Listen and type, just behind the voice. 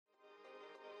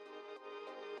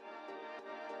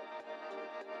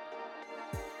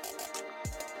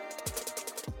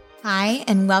Hi,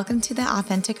 and welcome to the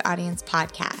Authentic Audience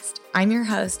Podcast. I'm your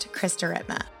host, Krista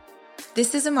Ritma.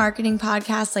 This is a marketing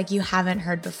podcast like you haven't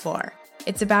heard before.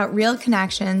 It's about real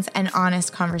connections and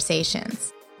honest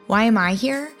conversations. Why am I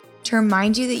here? To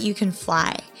remind you that you can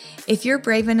fly. If you're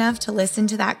brave enough to listen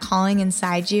to that calling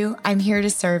inside you, I'm here to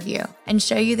serve you and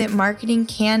show you that marketing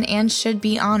can and should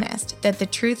be honest, that the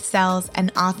truth sells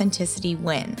and authenticity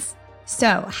wins.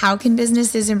 So, how can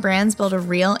businesses and brands build a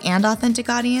real and authentic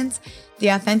audience? The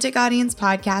Authentic Audience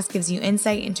Podcast gives you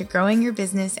insight into growing your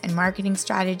business and marketing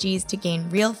strategies to gain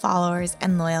real followers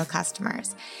and loyal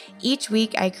customers. Each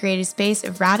week, I create a space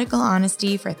of radical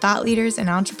honesty for thought leaders and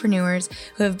entrepreneurs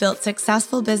who have built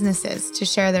successful businesses to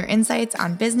share their insights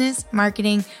on business,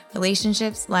 marketing,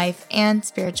 relationships, life, and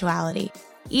spirituality.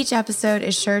 Each episode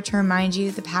is sure to remind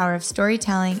you the power of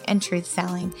storytelling and truth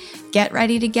selling. Get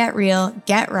ready to get real,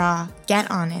 get raw, get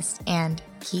honest, and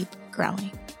keep growing.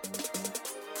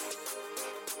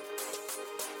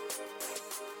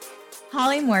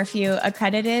 Holly Morphew,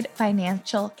 accredited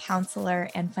financial counselor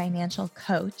and financial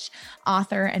coach,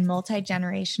 author, and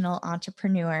multi-generational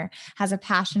entrepreneur, has a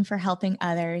passion for helping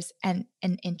others and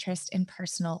an interest in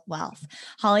personal wealth.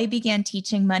 Holly began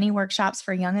teaching money workshops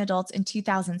for young adults in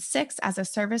 2006 as a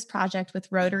service project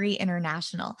with Rotary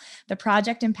International. The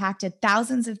project impacted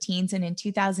thousands of teens, and in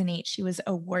 2008, she was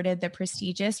awarded the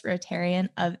prestigious Rotarian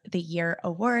of the Year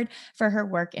award for her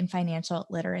work in financial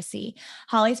literacy.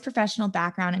 Holly's professional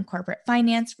background in corporate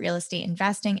finance, real estate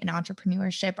investing, and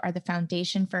entrepreneurship are the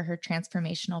foundation for her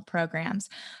transformational programs.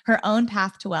 Her own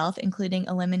path to wealth, including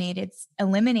eliminating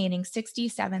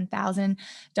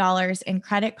 $67,000 in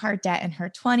credit card debt in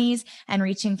her 20s and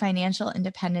reaching financial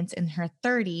independence in her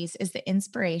 30s, is the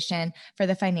inspiration for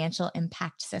the Financial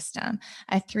Impact System,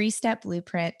 a 3-step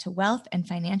blueprint to wealth and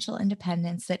financial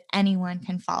independence that anyone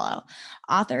can follow.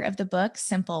 Author of the book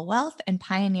Simple Wealth and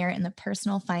pioneer in the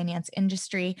personal finance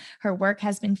industry, her work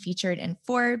has been featured in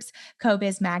Forbes,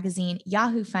 CoBiz Magazine,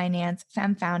 Yahoo Finance,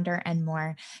 FemFounder, and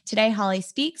more. Today, Holly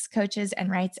speaks, coaches,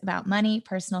 and writes about money,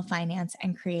 personal finance,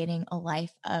 and creating a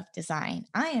life of design.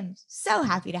 I am so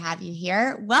happy to have you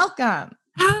here. Welcome.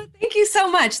 Oh, thank you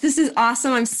so much. This is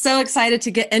awesome. I'm so excited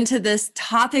to get into this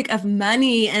topic of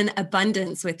money and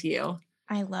abundance with you.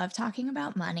 I love talking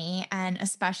about money, and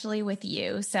especially with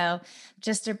you. So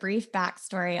just a brief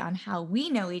backstory on how we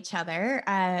know each other.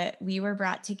 We were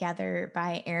brought together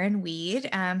by Erin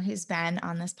Weed, who's been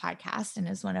on this podcast and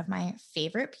is one of my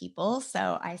favorite people.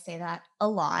 So I say that a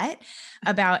lot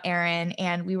about Erin.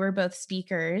 And we were both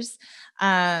speakers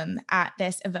at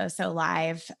this Evoso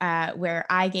Live, where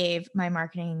I gave my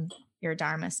Marketing Your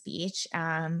Dharma speech,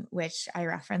 which I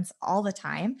reference all the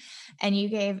time. And you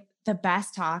gave the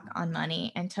best talk on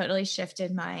money and totally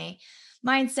shifted my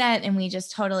mindset. And we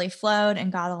just totally flowed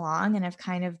and got along, and have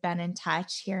kind of been in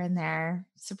touch here and there,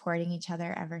 supporting each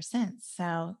other ever since.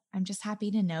 So I'm just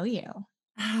happy to know you.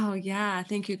 Oh, yeah.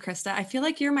 Thank you, Krista. I feel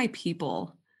like you're my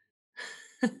people.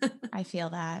 I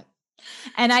feel that.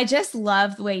 And I just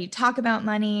love the way you talk about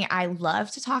money. I love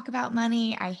to talk about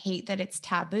money. I hate that it's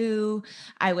taboo.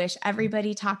 I wish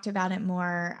everybody talked about it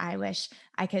more. I wish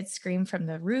I could scream from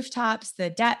the rooftops, the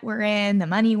debt we're in, the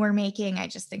money we're making. I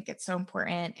just think it's so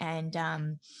important and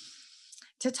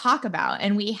to talk about.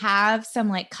 And we have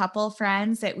some couple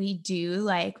friends that we do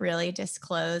really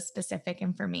disclose specific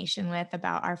information with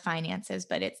about our finances,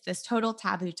 but it's this total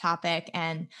taboo topic.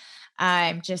 And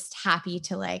I'm just happy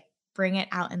to bring it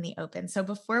out in the open. So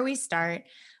before we start,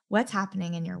 what's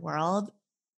happening in your world?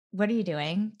 What are you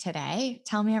doing today?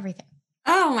 Tell me everything.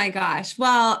 Oh my gosh.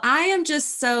 Well, I am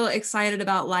just so excited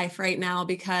about life right now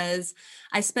because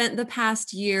I spent the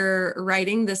past year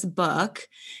writing this book,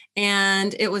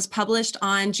 and it was published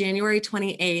on January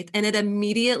 28th, and it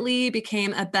immediately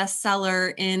became a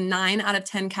bestseller in 9 out of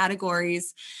 10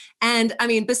 categories. And I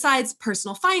mean, besides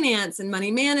personal finance and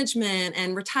money management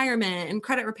and retirement and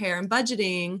credit repair and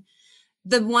budgeting,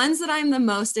 the ones that I'm the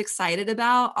most excited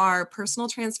about are personal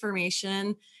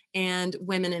transformation and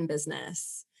women in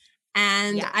business.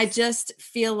 And yes. I just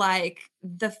feel like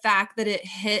the fact that it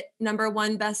hit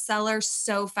 #1 bestseller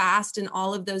so fast in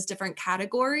all of those different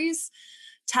categories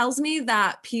tells me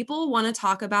that people want to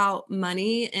talk about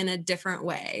money in a different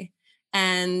way.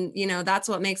 And, that's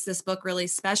what makes this book really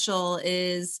special.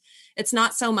 Is it's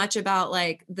not so much about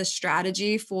the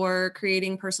strategy for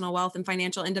creating personal wealth and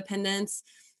financial independence.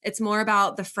 It's more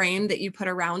about the frame that you put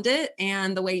around it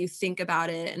and the way you think about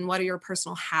it, and what are your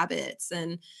personal habits,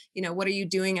 and, what are you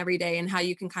doing every day, and how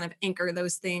you can kind of anchor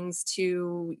those things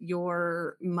to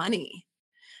your money.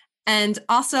 And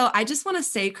also, I just want to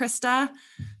say, Krista,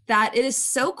 that it is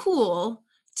so cool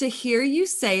to hear you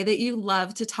say that you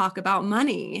love to talk about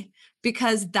money,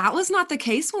 because that was not the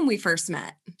case when we first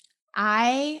met.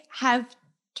 I have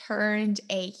turned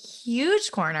a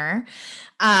huge corner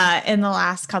in the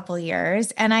last couple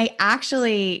years. And I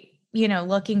actually,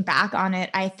 looking back on it,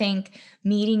 I think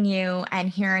meeting you and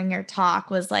hearing your talk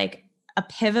was like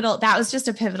that was just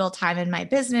a pivotal time in my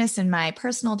business and my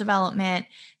personal development.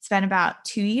 It's been about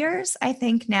 2 years, I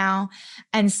think now.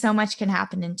 And so much can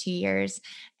happen in 2 years.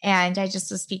 And I just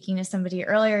was speaking to somebody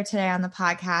earlier today on the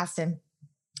podcast, and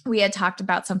we had talked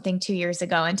about something 2 years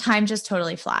ago, and time just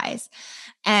totally flies.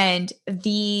 And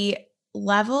the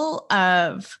level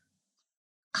of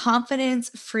confidence,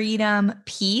 freedom,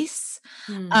 peace.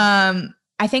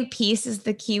 I think peace is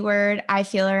the key word I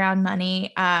feel around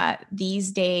money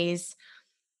these days.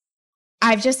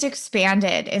 I've just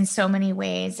expanded in so many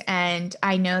ways. And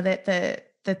I know that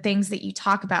the things that you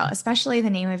talk about, especially the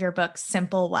name of your book,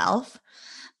 Simple Wealth,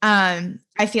 I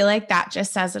feel like that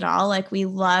just says it all. Like, we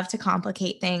love to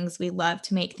complicate things. We love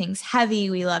to make things heavy.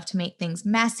 We love to make things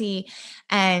messy.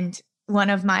 And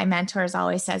one of my mentors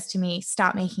always says to me,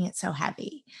 stop making it so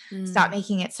heavy. Stop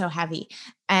making it so heavy.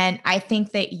 And I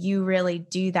think that you really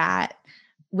do that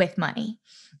with money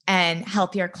and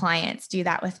help your clients do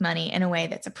that with money in a way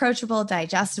that's approachable,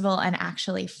 digestible, and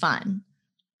actually fun.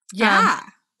 Yeah.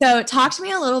 So talk to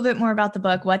me a little bit more about the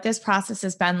book, what this process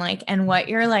has been like, and what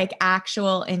your like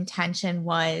actual intention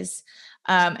was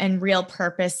and real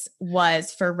purpose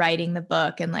was for writing the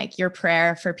book, and like your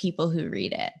prayer for people who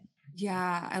read it.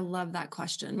 Yeah, I love that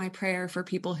question. My prayer for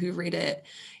people who read it.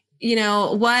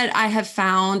 What I have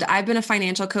found, I've been a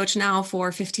financial coach now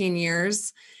for 15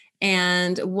 years.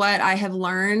 And what I have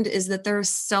learned is that there's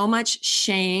so much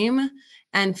shame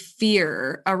and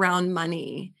fear around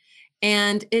money.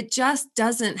 And it just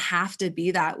doesn't have to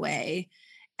be that way.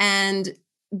 And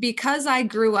because I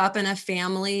grew up in a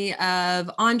family of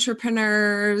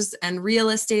entrepreneurs and real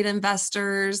estate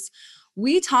investors,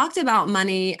 we talked about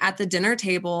money at the dinner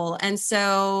table. And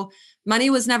so money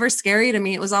was never scary to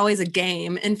me. It was always a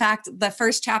game. In fact, the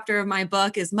first chapter of my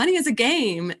book is Money is a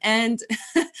Game. And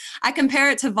I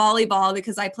compare it to volleyball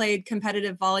because I played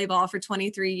competitive volleyball for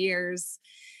 23 years.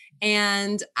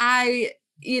 And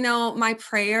my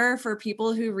prayer for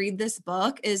people who read this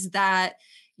book is that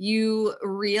you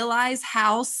realize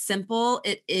how simple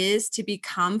it is to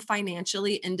become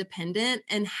financially independent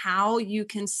and how you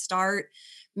can start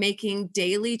making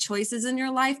daily choices in your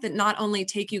life that not only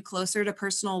take you closer to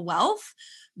personal wealth,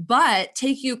 but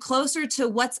take you closer to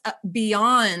what's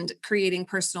beyond creating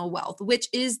personal wealth, which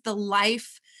is the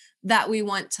life that we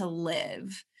want to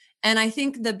live. And I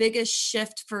think the biggest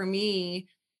shift for me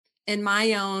in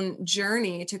my own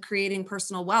journey to creating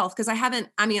personal wealth, because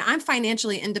I'm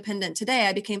financially independent today.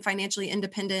 I became financially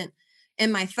independent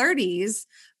in my 30s,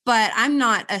 but I'm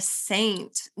not a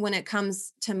saint when it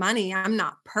comes to money. I'm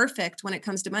not perfect when it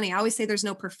comes to money. I always say there's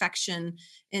no perfection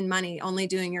in money, only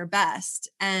doing your best.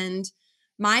 And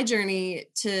my journey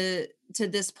to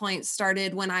this point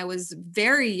started when I was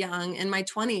very young, in my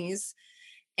 20s.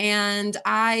 And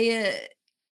I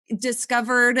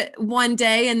discovered one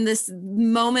day, in this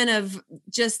moment of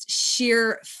just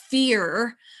sheer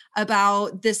fear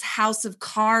about this house of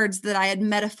cards that I had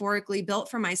metaphorically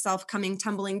built for myself coming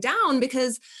tumbling down,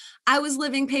 because I was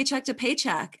living paycheck to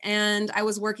paycheck and I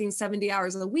was working 70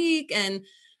 hours a week. And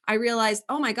I realized,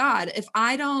 oh my God, if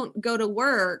I don't go to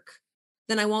work,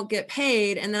 then I won't get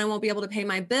paid, and then I won't be able to pay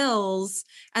my bills.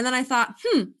 And then I thought,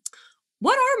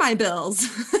 what are my bills?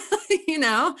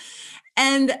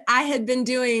 And I had been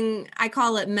doing, I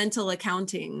call it mental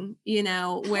accounting,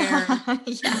 where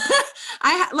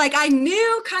I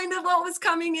knew kind of what was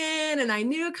coming in and I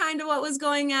knew kind of what was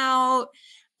going out.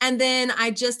 And then I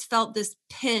just felt this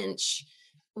pinch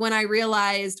when I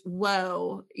realized,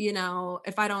 whoa,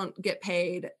 if I don't get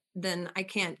paid, then I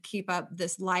can't keep up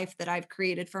this life that I've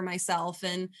created for myself.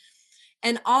 And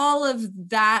all of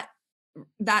that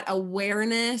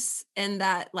awareness, and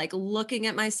that like looking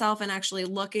at myself and actually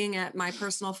looking at my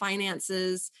personal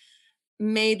finances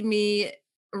made me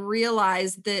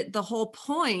realize that the whole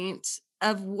point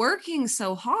of working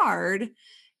so hard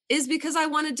is because I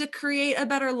wanted to create a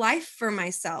better life for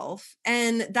myself.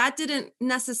 And that didn't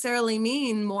necessarily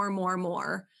mean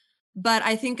more. But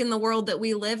I think in the world that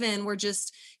we live in, we're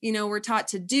just, we're taught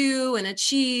to do and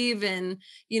achieve and,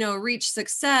 reach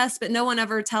success, but no one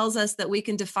ever tells us that we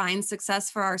can define success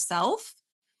for ourselves,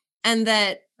 and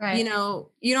that, Right.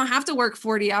 You don't have to work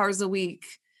 40 hours a week.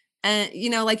 And,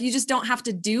 like, you just don't have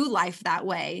to do life that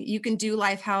way. You can do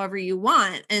life however you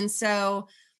want. And so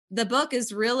the book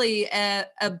is really a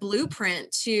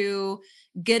blueprint to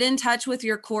get in touch with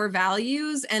your core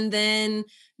values, and then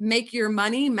make your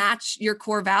money match your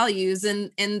core values.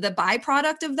 And the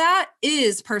byproduct of that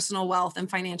is personal wealth and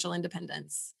financial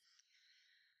independence.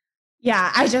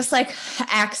 Yeah, I just like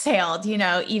exhaled,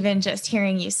 even just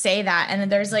hearing you say that.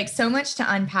 And there's like so much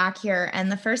to unpack here.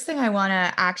 And the first thing I want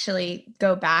to actually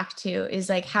go back to is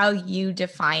like how you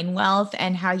define wealth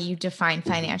and how you define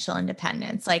financial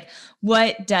independence. Like,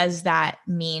 what does that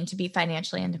mean to be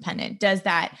financially independent? Does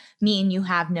that mean you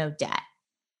have no debt?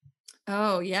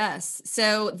 Oh, yes.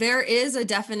 So there is a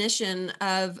definition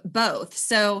of both.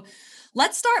 So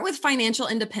let's start with financial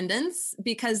independence,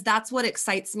 because that's what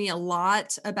excites me a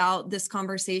lot about this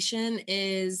conversation.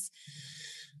 Is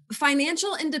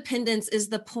financial independence is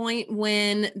the point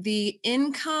when the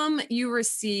income you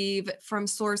receive from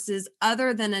sources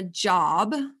other than a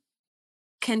job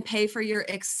can pay for your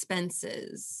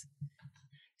expenses.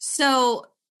 So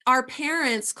our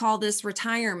parents call this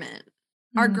retirement.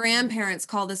 Our grandparents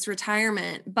call this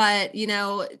retirement, but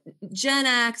Gen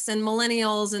X and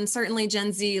millennials and certainly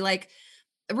Gen Z, like,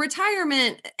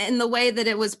 retirement in the way that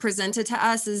it was presented to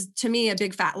us is, to me, a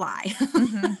big fat lie.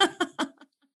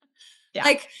 Yeah.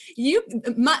 Like,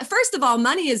 first of all,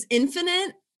 money is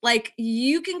infinite. Like,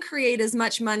 you can create as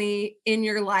much money in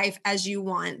your life as you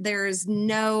want. There's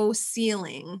no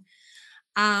ceiling.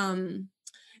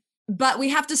 But we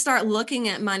have to start looking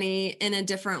at money in a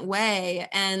different way.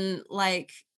 And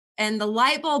the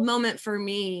light bulb moment for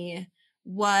me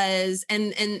was,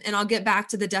 and I'll get back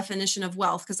to the definition of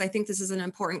wealth, because I think this is an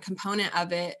important component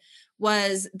of it,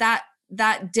 was that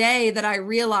day that I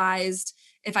realized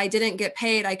if I didn't get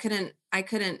paid, I couldn't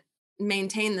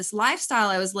maintain this lifestyle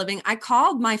I was living. I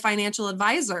called my financial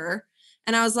advisor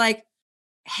and I was like,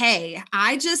 hey,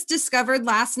 I just discovered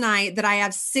last night that I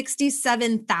have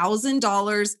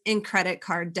 $67,000 in credit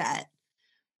card debt.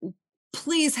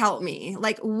 Please help me.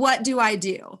 Like, what do I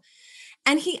do?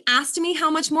 And he asked me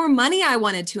how much more money I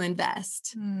wanted to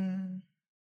invest. And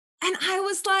I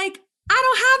was like, I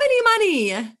don't have any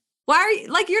money. Why are you,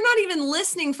 like, you're not even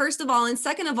listening, first of all. And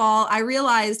second of all, I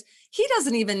realized he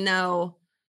doesn't even know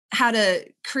how to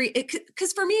create,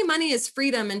 because for me, money is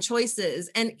freedom and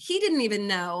choices. And he didn't even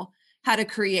know how to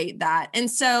create that. And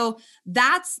so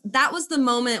that was the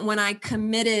moment when I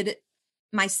committed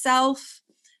myself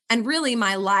and really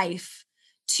my life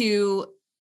to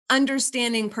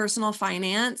understanding personal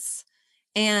finance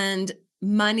and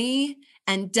money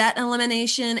and debt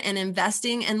elimination and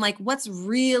investing, and like what's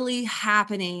really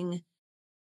happening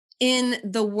in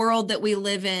the world that we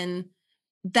live in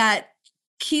that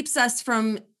keeps us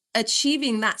from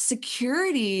achieving that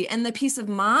security and the peace of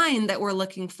mind that we're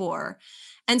looking for.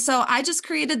 And so I just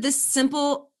created this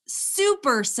simple,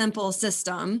 super simple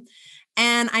system,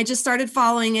 and I just started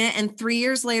following it. And 3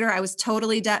 years later, I was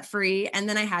totally debt free. And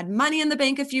then I had money in the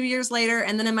bank a few years later.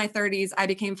 And then in my 30s, I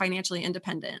became financially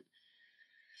independent.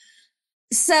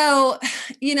 So,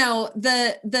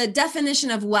 the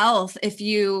definition of wealth, if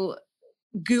you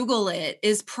Google it,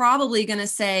 is probably going to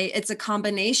say it's a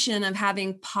combination of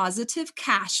having positive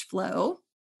cash flow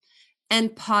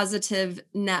and positive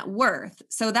net worth.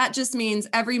 So that just means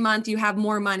every month you have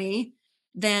more money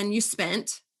than you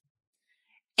spent,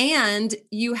 and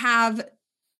you have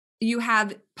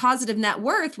positive net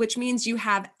worth, which means you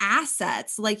have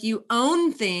assets, like you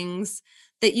own things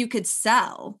that you could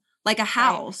sell, like a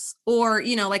house, right, or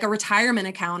like a retirement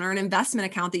account or an investment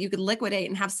account that you could liquidate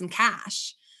and have some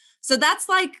cash. So that's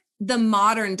like the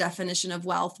modern definition of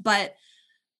wealth. But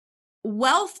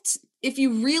wealth, if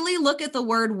you really look at the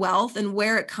word wealth and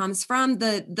where it comes from,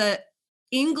 the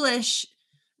English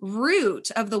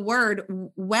root of the word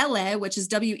wele, which is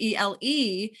WELE,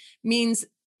 means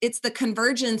it's the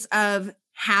convergence of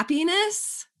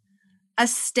happiness, a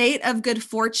state of good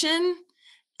fortune,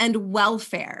 and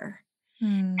welfare.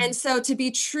 And so to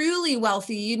be truly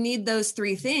wealthy, you need those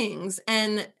three things.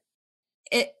 And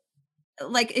it,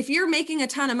 like, if you're making a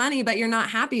ton of money, but you're not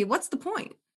happy, what's the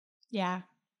point? Yeah.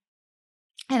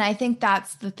 And I think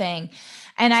that's the thing.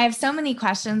 And I have so many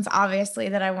questions, obviously,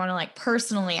 that I want to like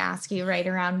personally ask you right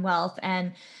around wealth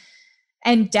and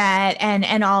debt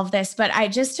and all of this. But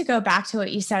just to go back to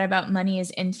what you said about money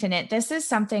is infinite, this is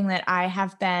something that I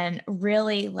have been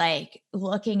really like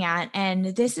looking at. And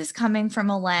this is coming from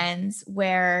a lens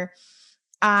where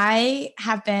I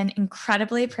have been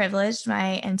incredibly privileged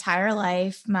my entire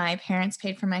life. My parents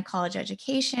paid for my college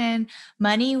education.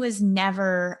 Money was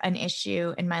never an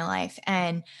issue in my life.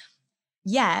 And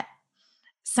yet,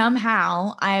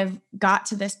 somehow I've got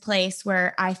to this place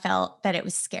where I felt that it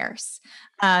was scarce.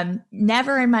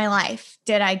 Never in my life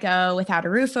did I go without a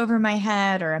roof over my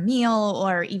head or a meal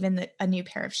or even a new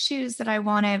pair of shoes that I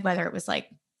wanted, whether it was like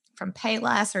from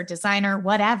Payless or designer,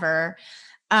 whatever,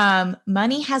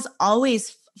 money has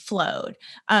always flowed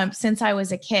since I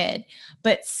was a kid.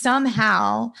 But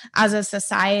somehow as a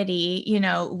society,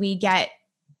 we get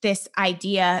this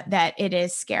idea that it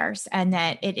is scarce and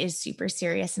that it is super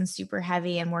serious and super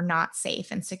heavy and we're not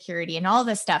safe and security and all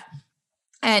this stuff.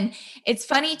 And it's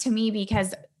funny to me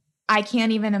because I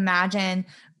can't even imagine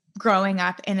growing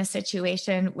up in a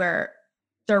situation where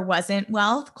there wasn't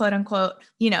wealth, quote unquote,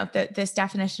 this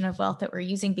definition of wealth that we're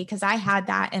using, because I had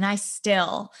that and I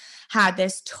still had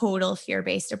this total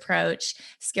fear-based approach,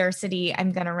 scarcity,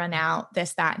 I'm going to run out,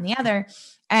 this, that, and the other.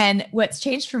 And what's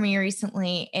changed for me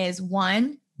recently is,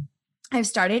 one, I've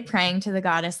started praying to the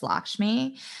goddess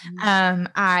Lakshmi.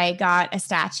 I got a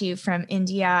statue from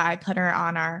India. I put her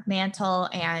on our mantle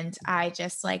and I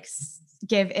just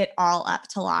give it all up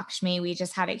to Lakshmi. We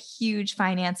just had a huge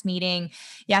finance meeting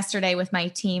yesterday with my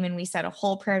team and we said a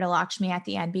whole prayer to Lakshmi at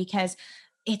the end, because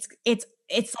it's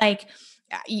like,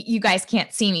 you guys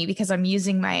can't see me because I'm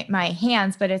using my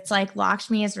hands, but it's like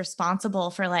Lakshmi is responsible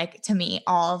for, to me,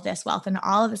 all of this wealth and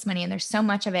all of this money. And there's so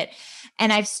much of it.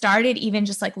 And I've started even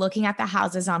just looking at the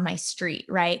houses on my street,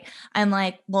 right? I'm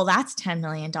like, well, that's $10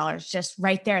 million just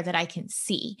right there that I can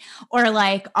see. Or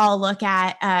I'll look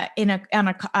at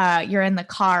you're in the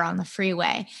car on the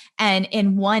freeway and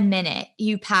in 1 minute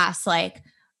you pass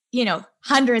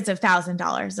hundreds of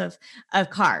 $1,000s of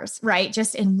cars, right?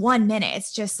 Just in 1 minute,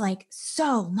 it's just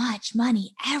so much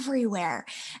money everywhere.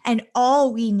 And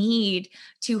all we need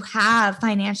to have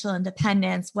financial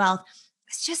independence, wealth,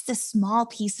 it's just a small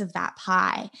piece of that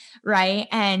pie, right?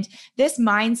 And this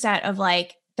mindset of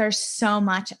there's so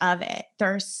much of it.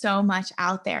 There's so much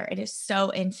out there. It is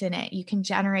so infinite. You can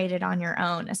generate it on your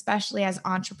own, especially as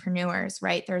entrepreneurs,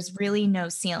 right? There's really no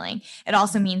ceiling. It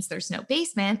also means there's no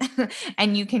basement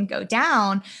and you can go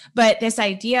down. But this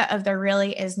idea of there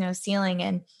really is no ceiling,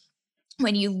 and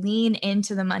when you lean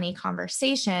into the money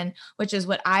conversation, which is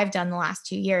what I've done the last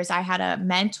 2 years, I had a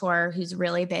mentor who's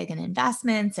really big in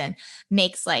investments and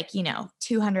makes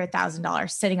 $200,000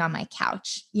 sitting on my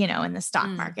couch, in the stock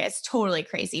market. It's totally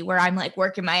crazy, where I'm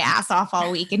working my ass off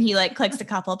all week and he clicks a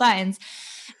couple buttons.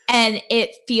 And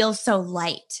it feels so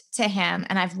light to him.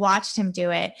 And I've watched him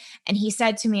do it. And he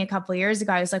said to me a couple of years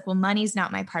ago, I was like, well, money's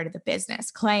not my part of the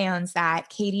business. Clay owns that.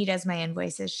 Katie does my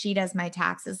invoices. She does my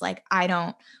taxes. I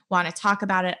don't want to talk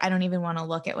about it. I don't even want to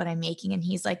look at what I'm making. And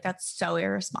he's like, that's so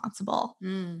irresponsible.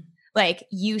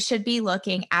 You should be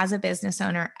looking as a business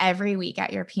owner every week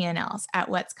at your P&Ls, at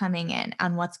what's coming in,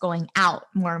 on what's going out,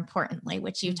 more importantly,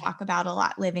 which you talk about a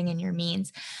lot, living in your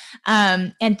means,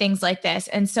 and things like this.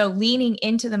 And so leaning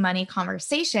into the money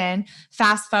conversation,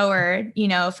 fast forward,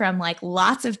 from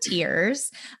lots of tears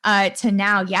to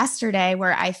now yesterday,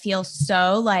 where I feel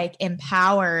so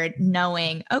empowered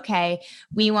knowing, okay,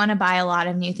 we want to buy a lot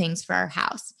of new things for our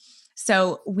house.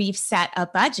 So we've set a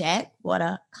budget. What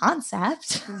a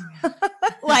concept.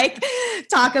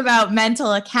 Talk about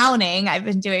mental accounting I've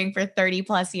been doing for 30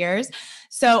 plus years.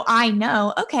 So I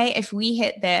know, okay, if we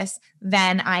hit this,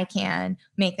 then I can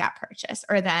make that purchase,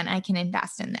 or then I can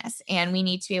invest in this. And we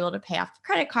need to be able to pay off the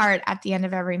credit card at the end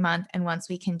of every month. And once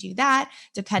we can do that,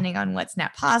 depending on what's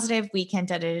net positive, we can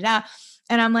da-da-da-da.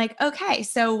 And I'm like, okay,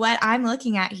 so what I'm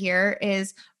looking at here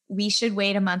is we should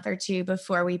wait a month or two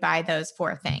before we buy those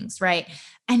 4 things, right?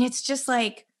 And it's just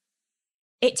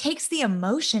it takes the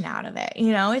emotion out of it.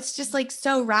 It's just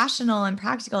so rational and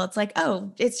practical. It's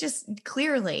oh, it's just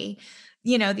clearly,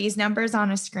 these numbers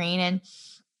on a screen,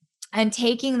 and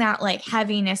taking that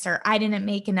heaviness, or I didn't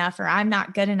make enough, or I'm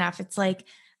not good enough. It's I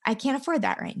can't afford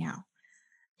that right now.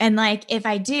 And if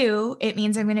I do, it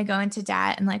means I'm going to go into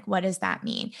debt. And what does that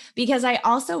mean? Because I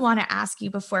also want to ask you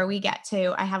before we get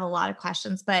to, I have a lot of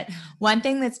questions, but one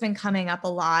thing that's been coming up a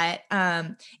lot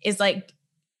is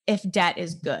if debt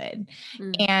is good.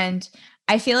 And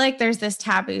I feel there's this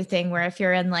taboo thing where if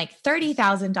you're in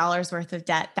 $30,000 worth of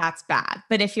debt, that's bad.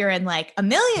 But if you're in $1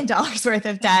 million worth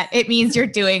of debt, it means you're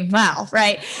doing well,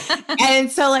 right?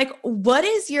 And so what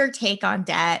is your take on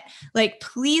debt?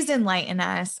 Please enlighten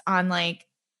us on my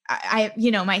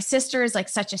sister is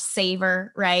such a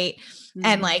saver, right?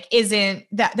 And isn't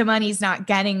that the money's not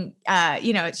getting,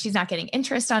 she's not getting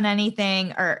interest on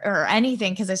anything or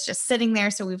anything, because it's just sitting there.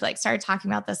 So we've started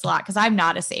talking about this a lot, because I'm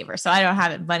not a saver. So I don't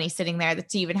have money sitting there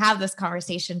to even have this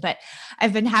conversation, but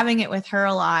I've been having it with her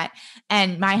a lot.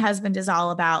 And my husband is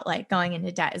all about going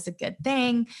into debt is a good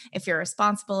thing if you're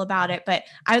responsible about it. But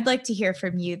I would like to hear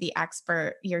from you, the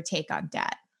expert, your take on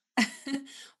debt.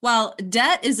 Well,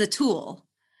 debt is a tool.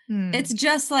 It's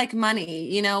just like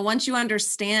money. Once you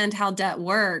understand how debt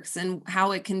works and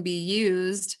how it can be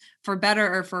used for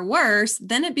better or for worse,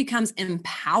 then it becomes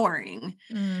empowering.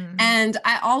 Mm. And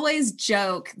I always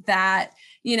joke that,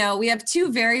 we have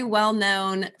two very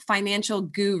well-known financial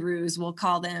gurus, we'll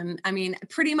call them. I mean,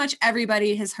 pretty much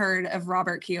everybody has heard of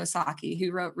Robert Kiyosaki,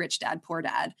 who wrote Rich Dad, Poor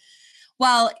Dad.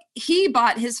 Well, he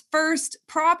bought his first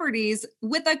properties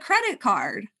with a credit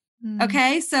card.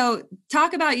 Okay. So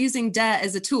talk about using debt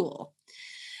as a tool.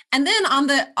 And then on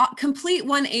the complete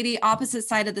 180 opposite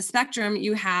side of the spectrum,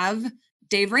 you have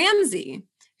Dave Ramsey,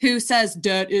 who says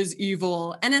debt is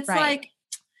evil. And it's like,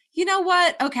 you know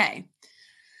what? Okay.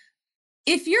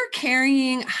 If you're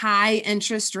carrying high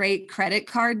interest rate credit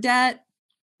card debt,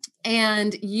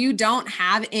 and you don't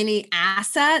have any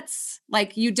assets,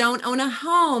 like you don't own a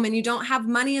home and you don't have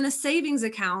money in a savings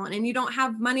account and you don't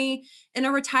have money in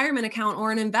a retirement account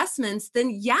or in investments,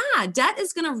 then yeah, debt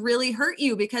is going to really hurt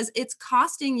you because it's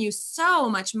costing you so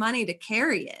much money to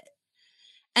carry it.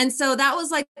 And so that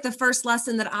was like the first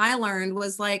lesson that I learned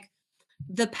was like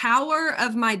the power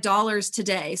of my dollars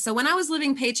today. So when I was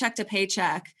living paycheck to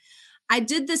paycheck, I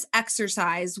did this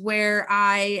exercise where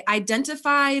I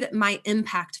identified my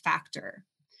impact factor.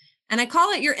 And I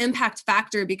call it your impact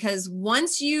factor because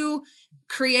once you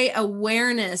create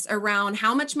awareness around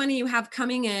how much money you have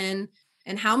coming in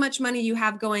and how much money you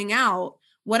have going out,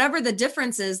 whatever the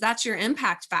difference is, that's your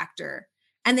impact factor.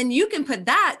 And then you can put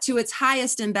that to its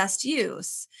highest and best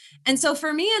use. And so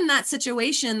for me in that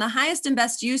situation, the highest and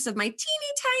best use of my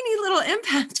teeny tiny little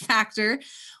impact factor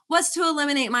was to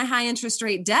eliminate my high interest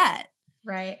rate debt.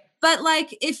 Right. But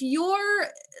like if you're,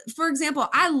 for example,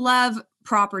 I love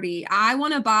property. I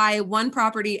want to buy one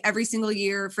property every single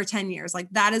year for 10 years. Like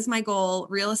that is my goal.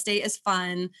 Real estate is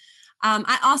fun.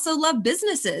 I also love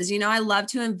businesses. I love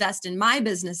to invest in my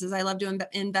businesses. I love to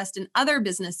invest in other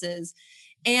businesses.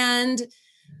 And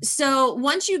so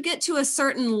once you get to a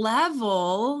certain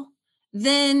level,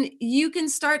 then you can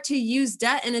start to use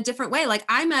debt in a different way. Like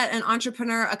I met an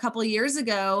entrepreneur a couple of years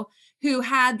ago who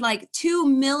had like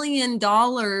 $2 million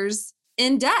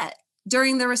in debt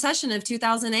during the recession of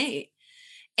 2008.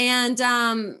 And,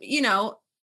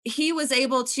 he was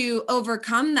able to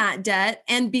overcome that debt.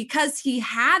 And because he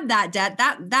had that debt,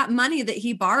 that money that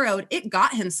he borrowed, it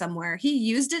got him somewhere. He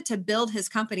used it to build his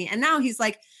company. And now he's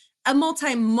like a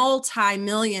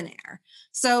multi-millionaire.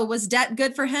 So was debt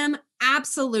good for him?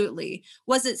 Absolutely.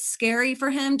 Was it scary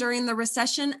for him during the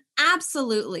recession?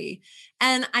 Absolutely.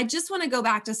 And I just want to go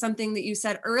back to something that you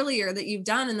said earlier that you've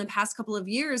done in the past couple of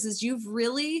years is you've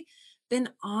really been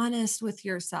honest with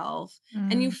yourself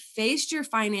and you faced your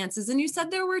finances and you said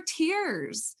there were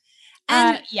tears.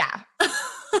 And yeah,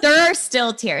 there are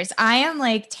still tears. I am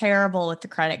like terrible with the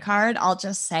credit card. I'll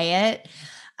just say it.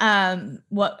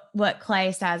 What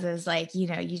Clay says is like,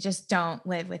 you just don't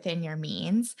live within your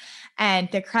means, and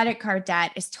the credit card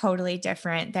debt is totally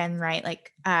different than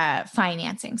like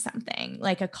financing something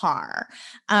like a car.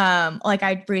 Like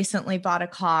I recently bought a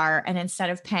car, and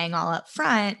instead of paying all up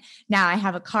front, now I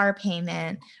have a car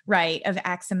payment, right, of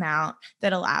X amount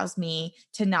that allows me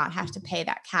to not have to pay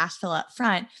that cash flow up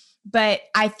front. But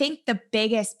I think the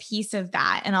biggest piece of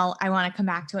that, and I want to come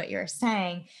back to what you're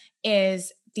saying,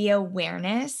 is the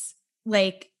awareness,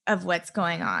 like, of what's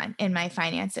going on in my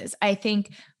finances. I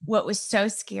think what was so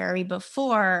scary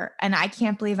before, and I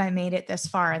can't believe I made it this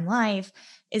far in life,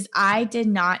 is I did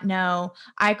not know,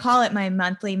 I call it my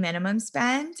monthly minimum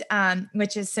spend,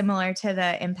 which is similar to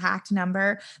the impact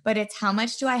number, but it's how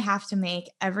much do I have to make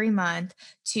every month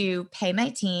to pay my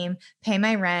team, pay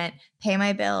my rent, pay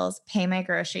my bills, pay my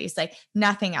groceries, like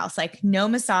nothing else, like no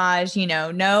massage,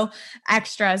 no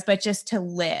extras, but just to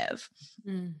live.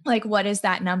 Like, what is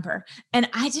that number? And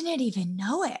I didn't even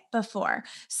know it before.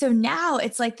 So now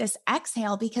it's like this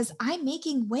exhale because I'm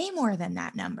making way more than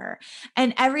that number.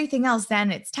 And everything else, then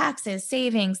it's taxes,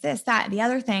 savings, this, that, and the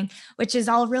other thing, which is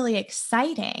all really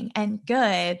exciting and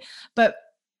good. But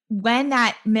when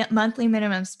that monthly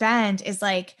minimum spend is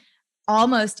like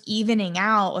almost evening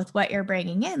out with what you're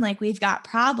bringing in, like we've got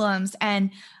problems. And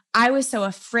I was so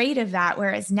afraid of that.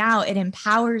 Whereas now it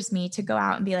empowers me to go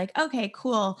out and be like, okay,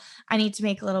 cool. I need to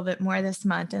make a little bit more this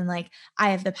month. And like, I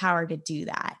have the power to do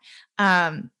that.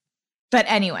 But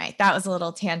anyway, that was a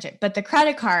little tangent, but the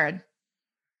credit card,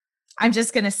 I'm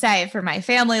just going to say for my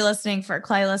family listening, for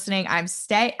Clay listening, I'm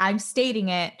stating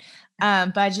it.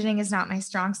 Budgeting is not my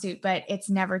strong suit, but it's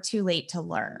never too late to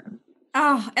learn.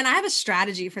 Oh, and I have a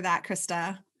strategy for that,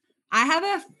 Krista. I have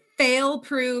a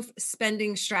fail-proof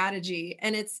spending strategy.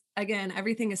 And it's, again,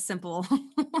 everything is simple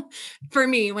for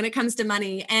me when it comes to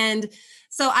money. And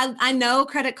so I know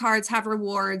credit cards have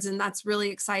rewards and that's really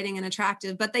exciting and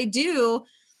attractive, but they do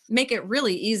make it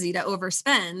really easy to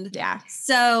overspend. Yeah.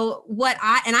 So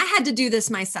I had to do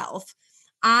this myself.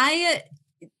 I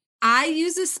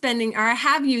use a spending, or I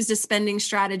have used a spending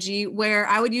strategy where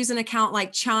I would use an account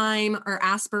like Chime or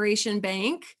Aspiration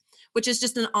Bank, which is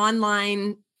just an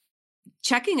online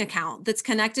checking account that's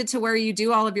connected to where you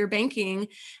do all of your banking.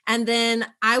 And then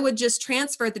I would just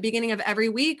transfer at the beginning of every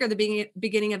week or the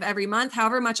beginning of every month,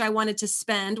 however much I wanted to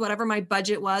spend, whatever my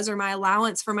budget was or my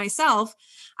allowance for myself,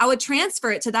 I would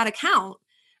transfer it to that account.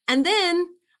 And then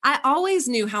I always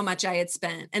knew how much I had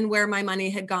spent and where my money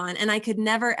had gone. And I could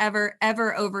never, ever,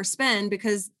 ever overspend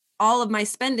because all of my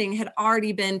spending had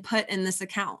already been put in this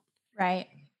account. Right.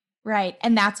 Right.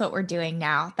 And that's what we're doing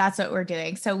now. That's what we're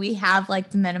doing. So we have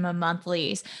like the minimum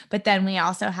monthlies, but then we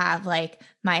also have like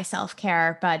my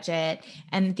self-care budget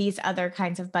and these other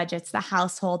kinds of budgets, the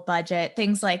household budget,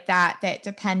 things like that, that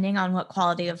depending on what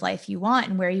quality of life you want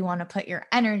and where you want to put your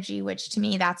energy, which to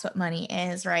me, that's what money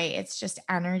is, right? It's just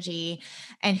energy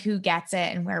and who gets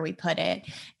it and where we put it.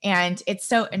 And it's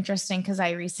so interesting because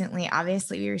we recently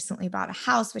bought a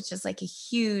house, which is like a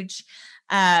huge,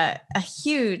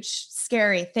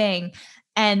 scary thing.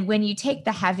 And when you take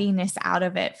the heaviness out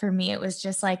of it, for me, it was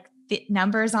just like the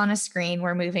numbers on a screen.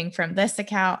 We're moving from this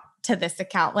account to this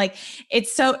account. Like,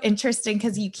 it's so interesting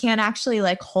because you can't actually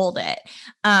like hold it.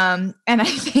 And I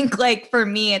think like for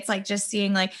me, it's like just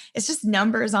seeing like, it's just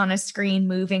numbers on a screen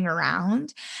moving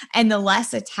around. And the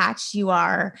less attached you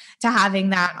are to having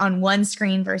that on one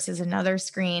screen versus another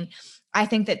screen, I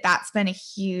think that that's been a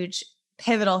huge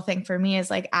pivotal thing for me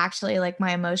is like actually like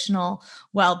my emotional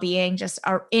well-being just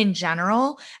are in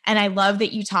general. And I love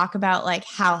that you talk about like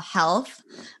how health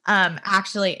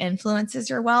actually influences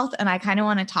your wealth. And I kind of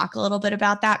want to talk a little bit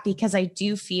about that because I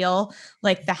do feel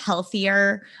like the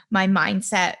healthier my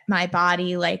mindset, my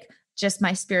body, like just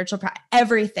my spiritual,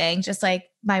 everything, just like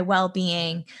my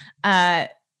well-being,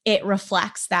 it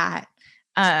reflects that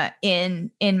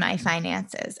in my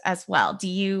finances as well.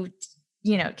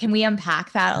 Can we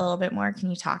unpack that a little bit more? Can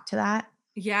you talk to that?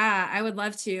 Yeah, I would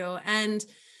love to. And,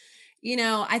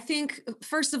 I think,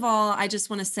 first of all, I just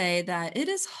want to say that it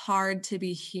is hard to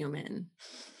be human.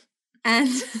 And,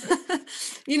 and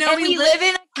we live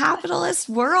in a capitalist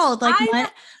world.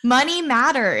 Like money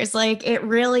matters. Like it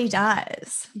really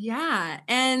does. Yeah.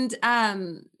 And,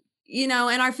 and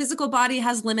our physical body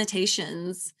has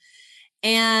limitations.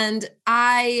 And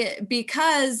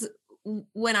because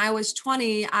when I was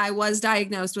 20, I was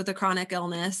diagnosed with a chronic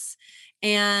illness.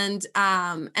 And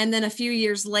then a few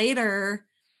years later,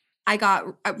 I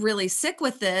got really sick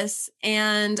with this,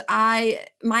 and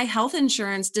my health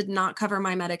insurance did not cover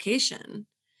my medication,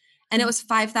 and it was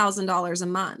 $5,000 a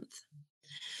month.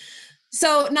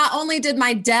 So not only did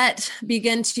my debt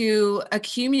begin to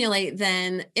accumulate,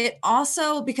 then it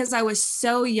also, because I was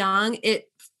so young, it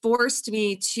forced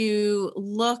me to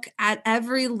look at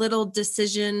every little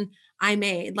decision I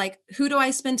made. Like, who do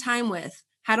I spend time with?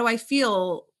 How do I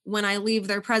feel when I leave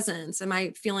their presence? Am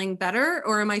I feeling better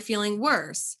or am I feeling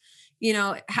worse?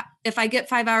 If I get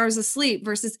 5 hours of sleep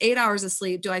versus 8 hours of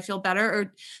sleep, do I feel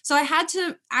better? So I had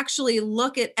to actually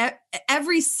look at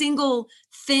every single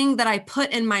thing that I put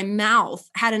in my mouth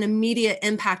had an immediate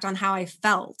impact on how I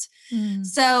felt.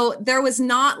 So there was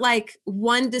not like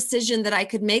one decision that I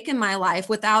could make in my life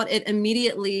without it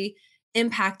immediately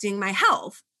impacting my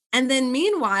health. And then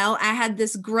meanwhile, I had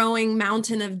this growing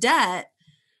mountain of debt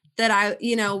that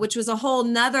which was a whole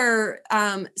nother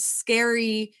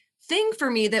scary thing for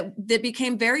me that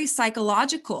became very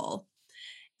psychological.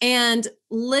 And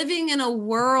living in a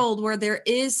world where there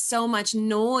is so much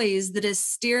noise that is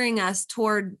steering us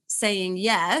toward saying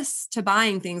yes to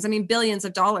buying things. I mean, billions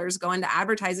of dollars go into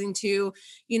advertising to,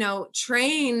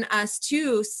 train us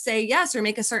to say yes or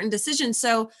make a certain decision.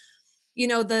 So,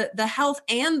 the health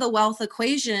and the wealth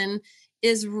equation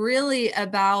is really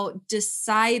about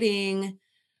deciding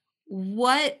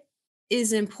what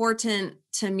is important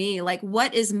to me, like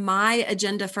what is my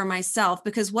agenda for myself,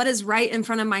 because what is right in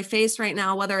front of my face right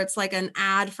now, whether it's like an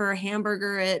ad for a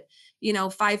hamburger at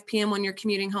 5 p.m. when you're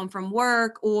commuting home from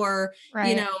work, or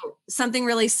right. Something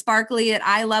really sparkly at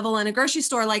eye level in a grocery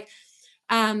store, like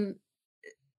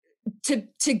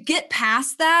to get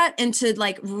past that and to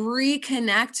like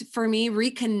reconnect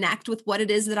with what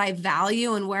it is that I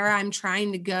value and where I'm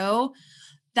trying to go,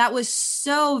 that was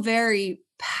so very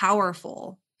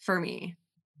powerful for me.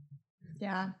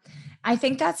 Yeah. I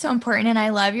think that's so important. And I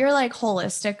love your like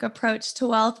holistic approach to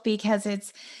wealth because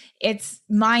it's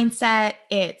mindset,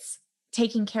 it's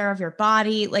taking care of your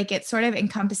body, like it sort of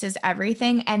encompasses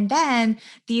everything. And then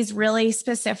these really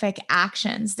specific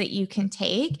actions that you can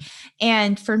take.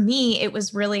 And for me, it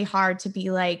was really hard to be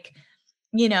like,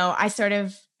 I sort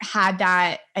of had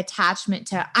that attachment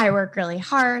to, I work really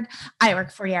hard, I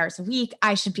work 40 hours a week,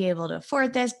 I should be able to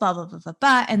afford this, blah, blah, blah, blah,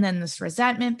 blah. And then this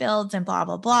resentment builds and blah,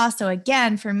 blah, blah. So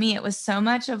again, for me, it was so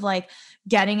much of like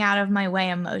getting out of my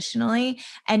way emotionally,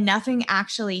 and nothing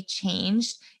actually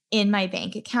changed in my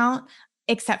bank account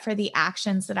except for the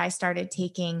actions that I started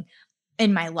taking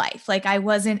in my life. Like I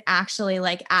wasn't actually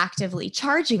like actively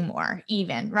charging more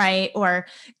even, right? Or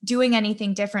doing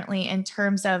anything differently in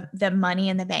terms of the money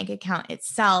in the bank account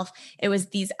itself. It was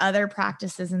these other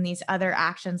practices and these other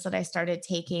actions that I started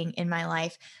taking in my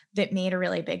life that made a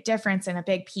really big difference. And a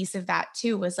big piece of that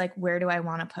too was like, where do I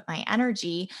want to put my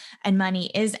energy? And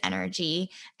money is energy.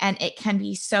 And it can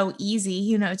be so easy,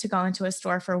 you know, to go into a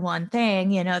store for one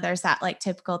thing. You know, there's that like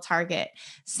typical Target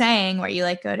saying where you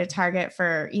like go to Target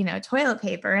for, you know, toilet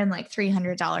paper and like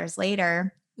 $300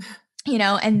 later, you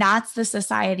know, and that's the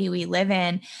society we live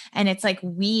in. And it's like,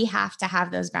 we have to have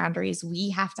those boundaries. We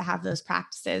have to have those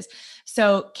practices.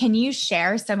 So can you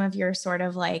share some of your sort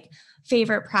of like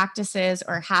favorite practices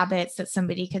or habits that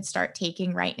somebody could start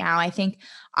taking right now? I think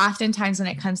oftentimes when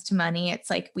it comes to money, it's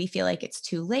like, we feel like it's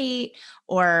too late,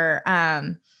 or,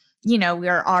 you know,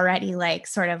 we're already like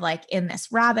sort of like in this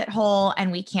rabbit hole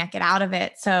and we can't get out of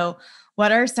it. So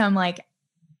what are some like,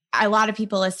 a lot of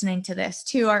people listening to this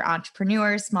too are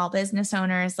entrepreneurs, small business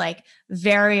owners, like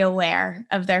very aware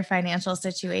of their financial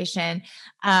situation.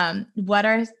 What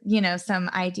are, you know, some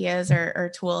ideas or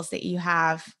tools that you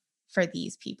have for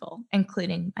these people,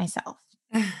 including myself?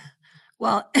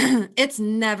 Well, it's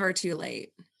never too late.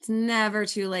 It's never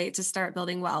too late to start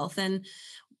building wealth.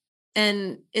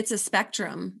 And it's a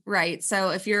spectrum, right? So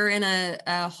if you're in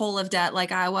a hole of debt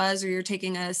like I was, or you're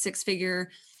taking a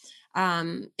 6-figure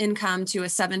income to a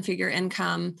 7-figure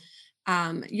income,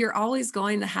 you're always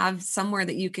going to have somewhere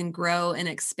that you can grow and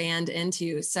expand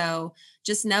into. So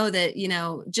just know that, you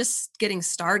know, just getting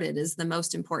started is the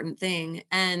most important thing.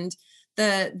 And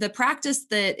the practice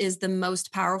that is the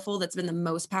most powerful, that's been the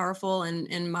most powerful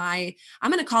in my,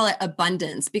 I'm going to call it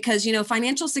abundance, because, you know,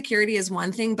 financial security is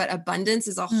one thing, but abundance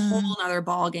is a whole nother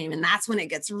ball game. And that's when it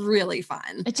gets really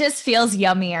fun. It just feels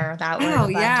yummier, that word. Oh,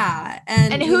 yeah.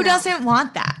 And who doesn't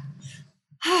want that?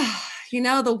 You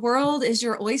know, the world is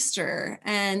your oyster,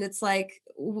 and it's like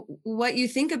what you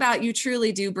think about, you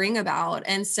truly do bring about.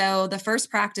 And so the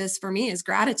first practice for me is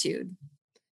gratitude.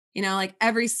 You know, like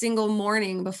every single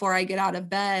morning before I get out of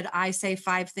bed, I say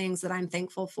 5 things that I'm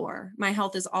thankful for. My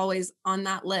health is always on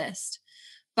that list.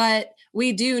 But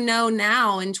we do know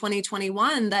now in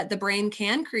 2021 that the brain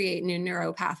can create new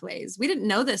neural pathways. We didn't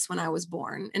know this when I was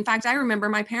born. In fact, I remember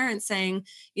my parents saying,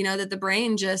 you know, that the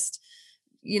brain just,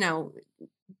 you know,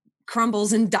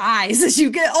 crumbles and dies as you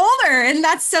get older. And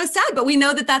that's so sad. But we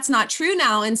know that that's not true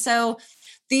now. And so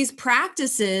these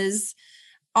practices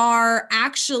are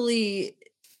actually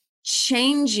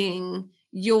changing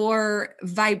your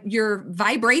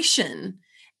vibration.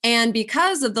 And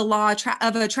because of the law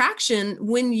of attraction,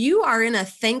 when you are in a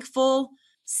thankful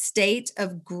state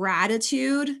of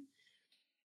gratitude,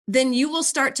 then you will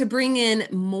start to bring in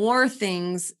more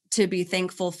things to be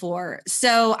thankful for.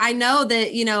 So I know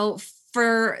that, you know,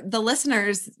 for the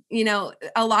listeners, you know,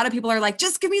 a lot of people are like,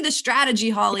 just give me the strategy,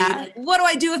 Holly. Yeah. Like, what do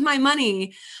I do with my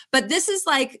money? But this is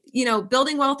like, you know,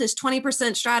 building wealth is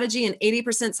 20% strategy and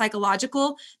 80%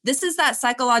 psychological. This is that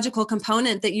psychological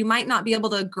component that you might not be able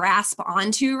to grasp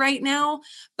onto right now.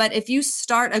 But if you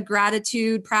start a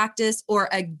gratitude practice or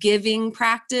a giving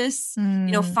practice, you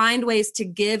know, find ways to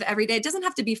give every day. It doesn't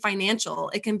have to be financial.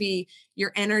 It can be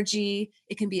your energy.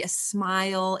 It can be a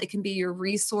smile. It can be your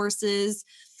resources.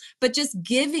 But just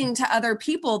giving to other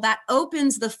people, that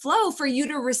opens the flow for you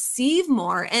to receive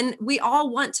more. And we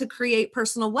all want to create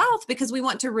personal wealth because we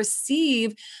want to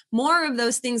receive more of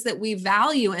those things that we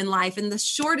value in life. And the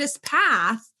shortest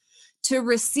path to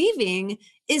receiving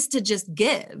is to just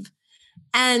give.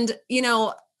 And, you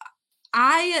know,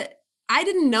 I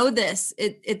didn't know this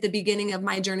at the beginning of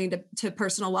my journey to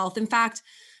personal wealth. In fact,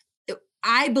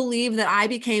 I believe that I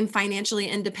became financially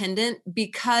independent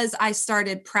because I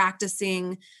started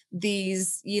practicing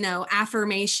these, you know,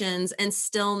 affirmations and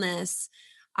stillness,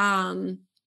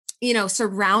 you know,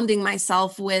 surrounding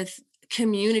myself with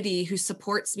community who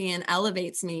supports me and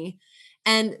elevates me.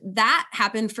 And that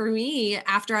happened for me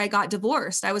after I got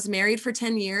divorced. I was married for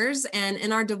 10 years, and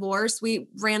in our divorce, we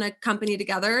ran a company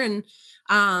together, and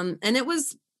it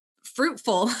was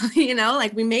fruitful, you know,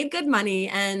 like we made good money,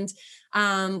 and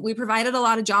we provided a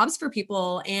lot of jobs for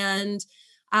people. And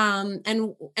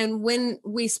when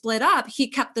we split up, he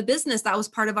kept the business. That was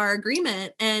part of our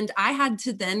agreement. And I had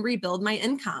to then rebuild my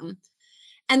income.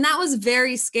 And that was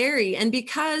very scary. And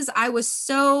because I was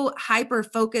so hyper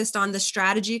focused on the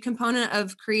strategy component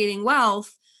of creating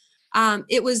wealth,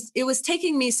 it was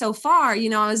taking me so far. You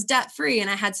know, I was debt free and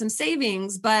I had some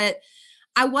savings, but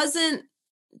I wasn't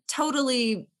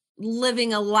totally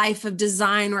living a life of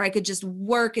design where I could just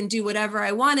work and do whatever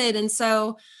I wanted. And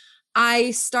so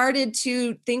I started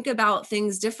to think about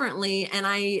things differently, and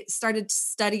I started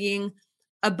studying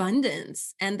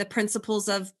abundance and the principles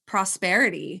of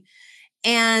prosperity.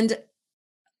 And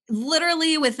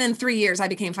literally within 3 years, I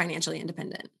became financially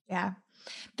independent. Yeah.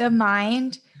 The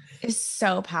mind is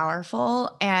so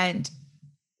powerful, and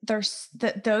there's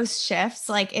those shifts.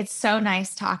 Like, it's so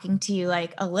nice talking to you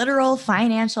like a literal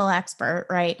financial expert,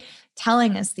 right?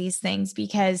 Telling us these things,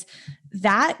 because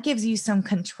that gives you some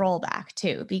control back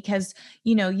too, because,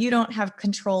 you know, you don't have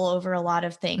control over a lot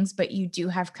of things, but you do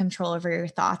have control over your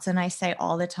thoughts. And I say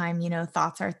all the time, you know,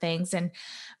 thoughts are things. And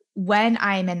when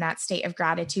I'm in that state of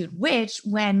gratitude, which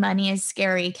when money is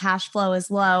scary, cash flow is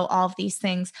low, all of these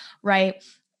things, right?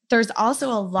 There's also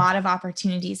a lot of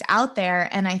opportunities out there.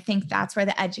 And I think that's where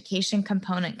the education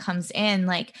component comes in.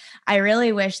 Like, I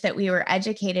really wish that we were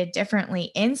educated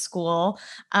differently in school.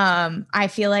 I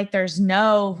feel like there's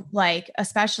no, like,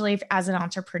 especially as an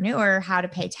entrepreneur, how to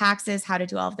pay taxes, how to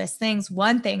do all of these things.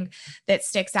 One thing that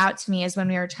sticks out to me is when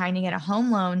we were trying to get a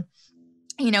home loan,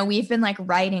 you know, we've been like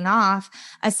writing off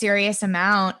a serious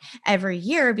amount every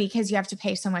year because you have to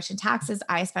pay so much in taxes.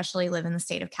 I especially live in the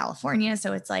state of California,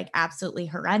 so it's like absolutely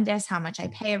horrendous how much I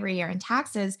pay every year in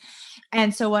taxes.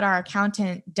 And so what our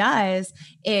accountant does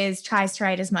is tries to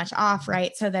write as much off,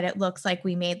 right? So that it looks like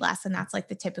we made less. And that's like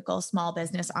the typical small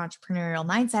business entrepreneurial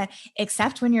mindset,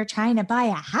 except when you're trying to buy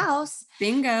a house.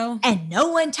 Bingo. And no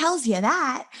one tells you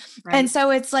that. Right. And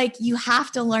so it's like, you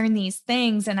have to learn these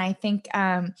things. And I think,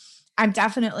 I'm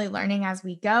definitely learning as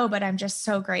we go, but I'm just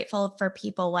so grateful for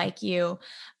people like you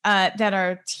that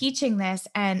are teaching this.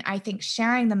 And I think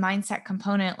sharing the mindset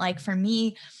component, like for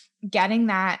me, getting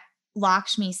that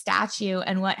Lakshmi statue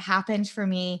and what happened for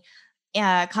me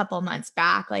a couple months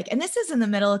back, like, and this is in the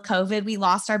middle of COVID. We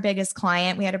lost our biggest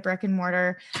client. We had a brick and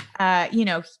mortar, you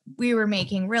know, we were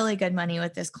making really good money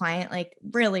with this client, like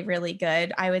really, really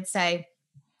good. I would say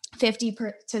 50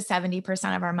 to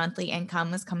 70% of our monthly income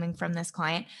was coming from this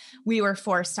client. We were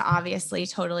forced to obviously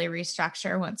totally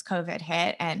restructure once COVID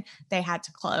hit and they had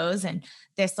to close. And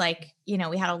this, like, you know,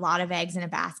 we had a lot of eggs in a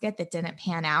basket that didn't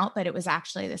pan out, but it was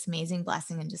actually this amazing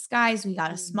blessing in disguise. We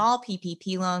got a small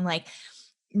PPP loan, like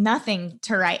nothing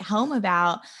to write home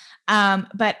about.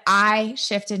 But I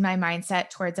shifted my mindset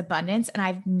towards abundance, and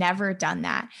I've never done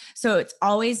that. So it's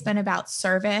always been about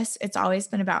service. It's always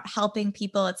been about helping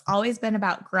people. It's always been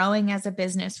about growing as a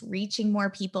business, reaching more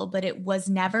people, but it was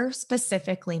never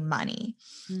specifically money.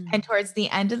 And towards the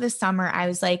end of the summer, I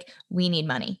was like, we need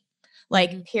money.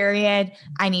 Like, period.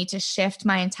 I need to shift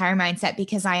my entire mindset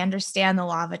because I understand the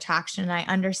law of attraction and I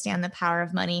understand the power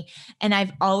of money. And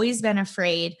I've always been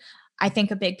afraid. I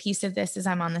think a big piece of this is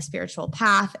I'm on the spiritual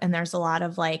path, and there's a lot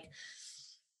of like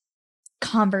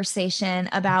conversation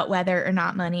about whether or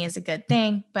not money is a good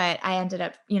thing. But I ended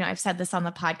up, you know, I've said this on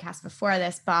the podcast before,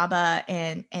 this Baba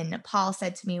in Nepal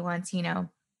said to me once, you know,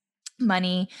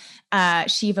 money,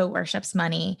 Shiva worships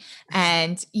money,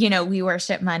 and, you know, we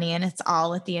worship money, and it's all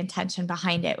with the intention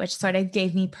behind it, which sort of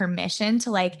gave me permission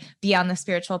to like be on the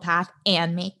spiritual path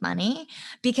and make money,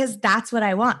 because that's what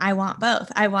I want. I want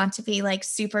both. I want to be like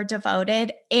super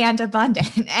devoted and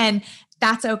abundant, and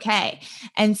that's okay.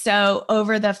 And so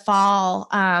over the fall,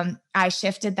 I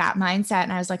shifted that mindset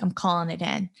and I was like, I'm calling it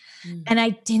in. And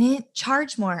I didn't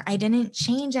charge more. I didn't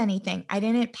change anything. I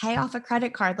didn't pay off a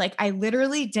credit card. Like, I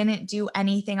literally didn't do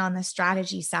anything on the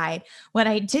strategy side. What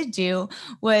I did do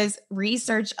was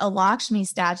research a Lakshmi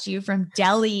statue from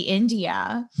Delhi,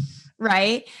 India,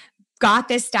 right? Got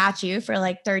this statue for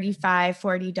like $35,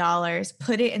 $40,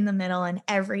 put it in the middle, and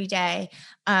every day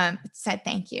said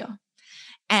thank you.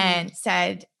 And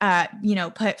said, you know,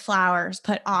 put flowers,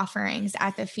 put offerings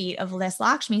at the feet of this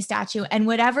Lakshmi statue. And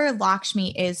whatever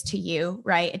Lakshmi is to you,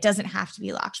 right? It doesn't have to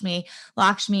be Lakshmi.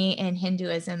 Lakshmi in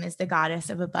Hinduism is the goddess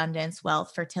of abundance,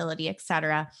 wealth, fertility,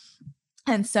 etc.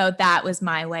 And so that was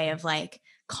my way of like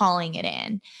calling it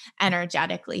in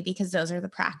energetically, because those are the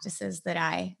practices that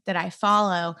I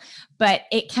follow. But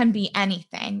it can be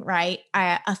anything, right?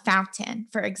 A fountain,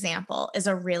 for example, is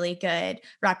a really good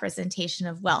representation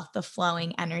of wealth, the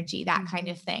flowing energy, that kind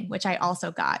of thing, which I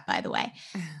also got, by the way.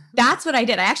 That's what I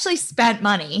did. I actually spent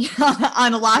money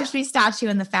on a Lakshmi statue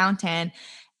in the fountain,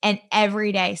 and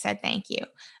every day said thank you.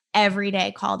 Every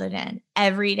day called it in.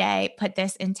 Every day put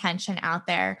this intention out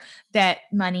there that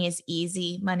money is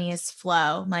easy, money is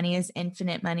flow, money is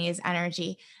infinite, money is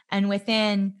energy. And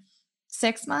within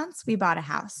 6 months, we bought a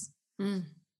house.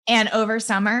 And over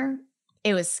summer,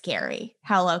 it was scary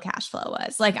how low cash flow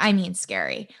was. Like, I mean,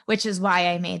 scary, which is why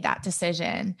I made that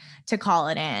decision to call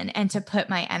it in and to put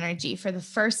my energy for the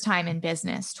first time in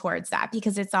business towards that,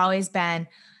 because it's always been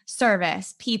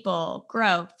service, people,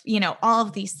 growth, all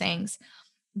of these things,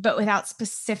 but without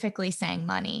specifically saying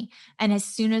money. And as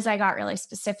soon as I got really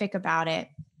specific about it,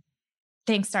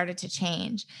 things started to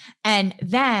change. And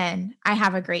then I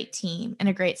have a great team and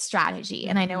a great strategy,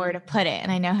 and I know where to put it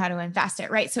and I know how to invest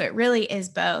it. Right. So it really is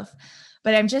both.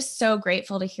 But I'm just so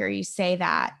grateful to hear you say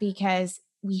that, because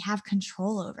we have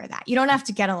control over that. You don't have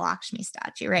to get a Lakshmi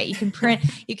statue, right?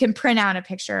 You can print out a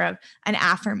picture of an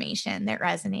affirmation that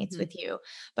resonates with you.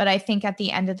 But I think at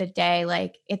the end of the day,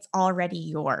 like, it's already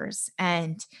yours.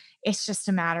 And it's just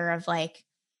a matter of like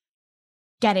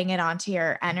getting it onto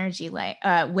your energy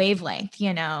wavelength,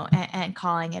 and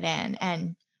calling it in.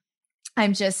 And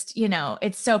I'm just,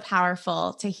 it's so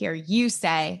powerful to hear you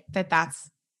say that that's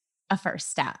a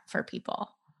first step for people.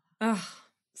 Oh,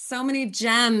 so many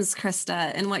gems,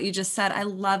 Krista, in what you just said. I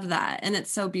love that. And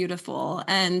it's so beautiful.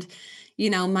 And,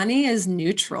 money is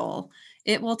neutral.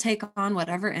 It will take on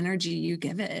whatever energy you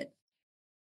give it.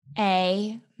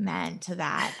 Amen to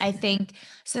that. I think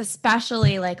so,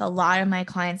 especially like a lot of my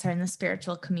clients are in the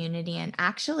spiritual community and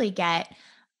actually get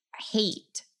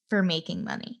hate for making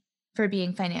money, for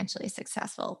being financially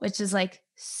successful, which is like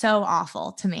so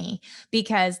awful to me,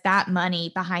 because that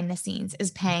money behind the scenes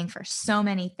is paying for so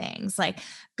many things, like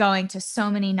going to so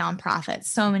many nonprofits,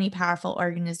 so many powerful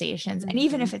organizations. And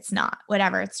even if it's not,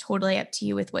 whatever, it's totally up to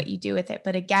you with what you do with it.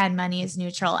 But again, money is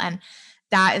neutral. And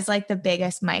that is like the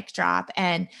biggest mic drop.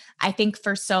 And I think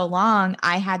for so long,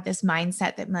 I had this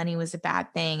mindset that money was a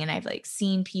bad thing. And I've like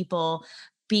seen people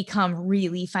become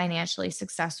really financially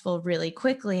successful really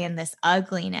quickly, and this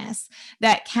ugliness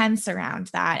that can surround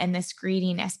that and this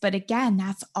greediness. But again,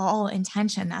 that's all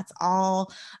intention. That's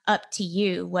all up to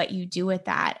you, what you do with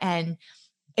that. And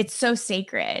it's so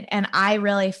sacred. And I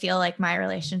really feel like my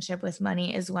relationship with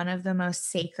money is one of the most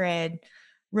sacred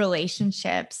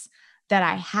relationships that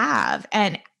I have.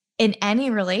 And in any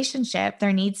relationship,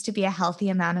 there needs to be a healthy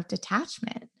amount of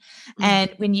detachment. And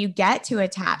when you get too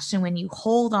attached and when you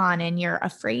hold on and you're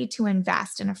afraid to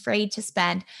invest and afraid to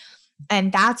spend,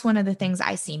 and that's one of the things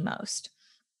I see most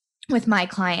with my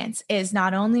clients, is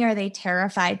not only are they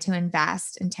terrified to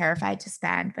invest and terrified to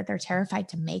spend, but they're terrified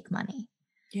to make money.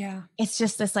 Yeah. It's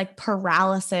just this like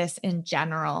paralysis in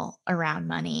general around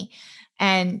money.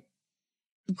 And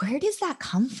where does that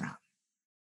come from?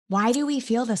 Why do we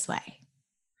feel this way?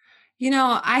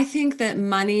 I think that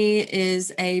money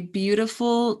is a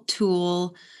beautiful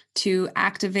tool to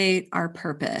activate our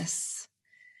purpose.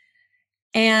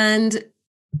 And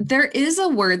there is a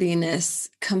worthiness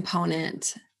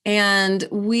component. And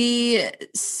we,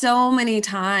 so many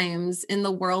times in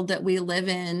the world that we live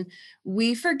in,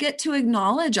 we forget to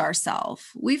acknowledge ourselves.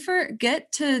 We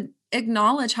forget to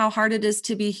acknowledge how hard it is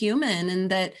to be human.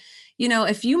 And that,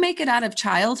 if you make it out of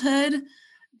childhood,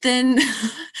 then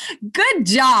good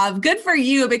job. Good for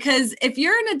you. Because if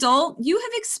you're an adult, you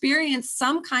have experienced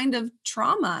some kind of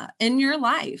trauma in your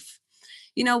life.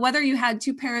 Whether you had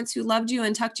two parents who loved you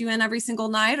and tucked you in every single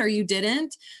night or you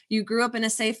didn't, you grew up in a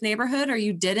safe neighborhood or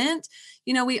you didn't,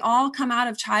 we all come out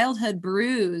of childhood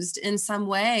bruised in some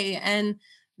way. And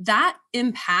that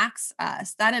impacts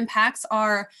us. That impacts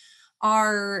our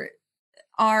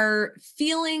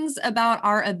feelings about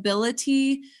our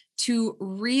ability to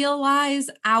realize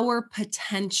our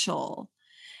potential.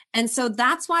 And so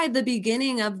that's why the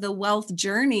beginning of the wealth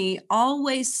journey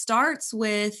always starts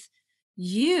with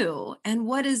you and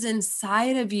what is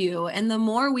inside of you. And the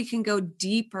more we can go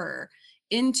deeper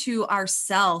into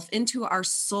ourself, into our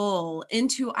soul,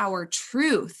 into our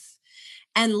truth,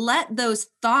 and let those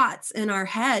thoughts in our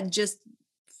head just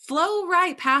flow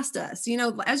right past us.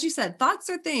 As you said, thoughts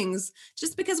are things.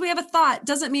 Just because we have a thought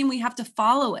doesn't mean we have to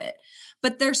follow it.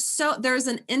 But there's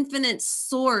an infinite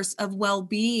source of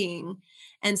well-being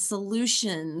and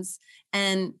solutions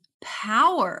and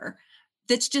power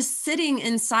that's just sitting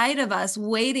inside of us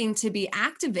waiting to be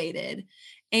activated.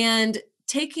 And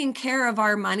taking care of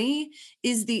our money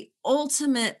is the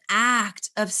ultimate act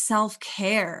of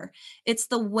self-care. It's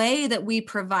the way that we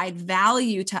provide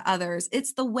value to others.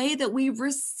 It's the way that we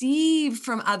receive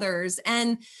from others.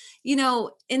 And,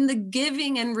 in the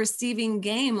giving and receiving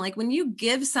game, like when you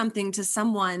give something to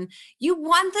someone, you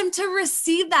want them to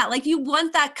receive that. Like you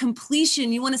want that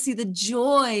completion. You want to see the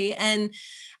joy and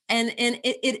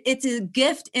it's a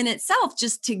gift in itself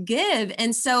just to give.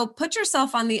 And so put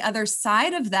yourself on the other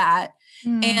side of that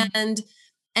and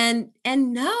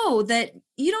know that,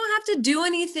 you don't have to do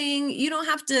anything. You don't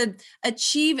have to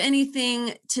achieve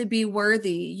anything to be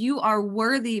worthy. You are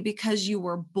worthy because you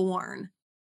were born,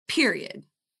 period.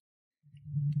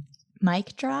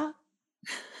 Mic drop.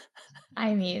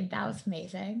 I mean, that was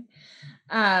amazing.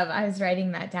 I was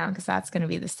writing that down because that's going to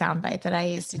be the soundbite that I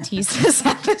use to tease this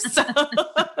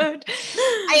episode.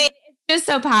 It's just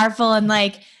so powerful. And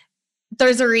like,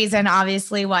 there's a reason,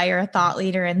 obviously, why you're a thought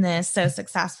leader in this, so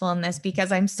successful in this, because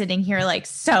I'm sitting here like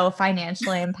so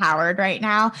financially empowered right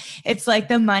now. It's like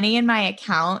the money in my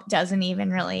account doesn't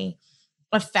even really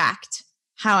affect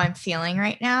how I'm feeling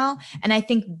right now. And I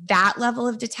think that level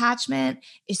of detachment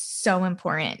is so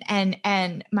important.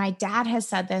 And my dad has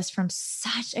said this from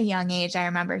such a young age. I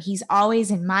remember he's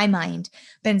always, in my mind,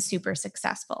 been super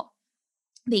successful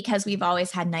because we've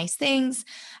always had nice things.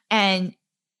 And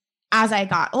as I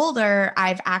got older,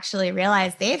 I've actually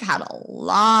realized they've had a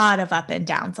lot of up and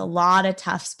downs, a lot of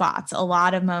tough spots, a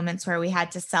lot of moments where we had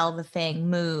to sell the thing,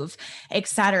 move,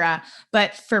 etc.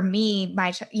 But for me,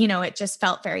 it just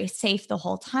felt very safe the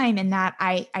whole time. And that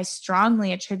I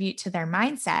strongly attribute to their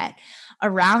mindset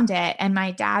around it. And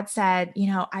my dad said,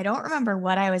 I don't remember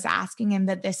what I was asking him,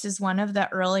 but this is one of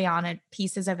the early on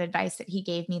pieces of advice that he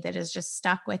gave me that has just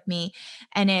stuck with me.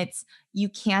 And it's, you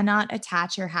cannot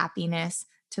attach your happiness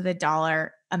to the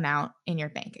dollar amount in your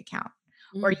bank account,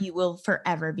 or you will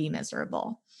forever be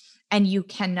miserable. And you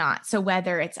cannot. So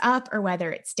whether it's up or whether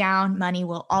it's down, money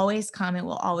will always come. It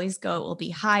will always go. It will be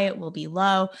high. It will be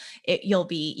low. You'll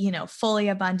be, fully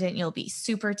abundant. You'll be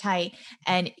super tight.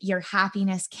 And your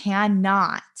happiness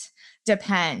cannot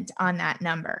depend on that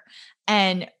number.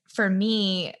 And for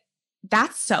me,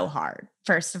 that's so hard.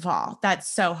 First of all, that's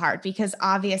so hard because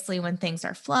obviously when things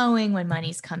are flowing, when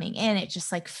money's coming in, it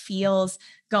just like feels,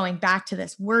 going back to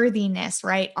this worthiness,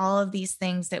 right? All of these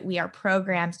things that we are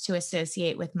programmed to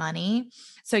associate with money.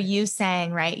 So you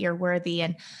saying, right, you're worthy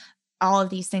and all of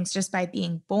these things just by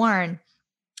being born.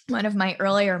 One of my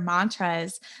earlier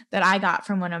mantras that I got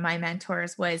from one of my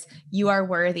mentors was, you are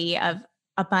worthy of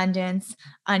abundance,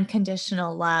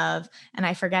 unconditional love, and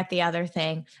I forget the other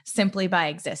thing, simply by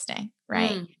existing,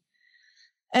 right?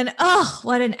 And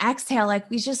what an exhale. Like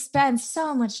we just spend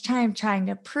so much time trying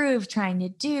to prove, trying to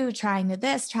do, trying to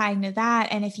this, trying to that.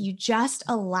 And if you just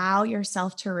allow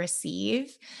yourself to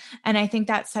receive, and I think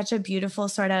that's such a beautiful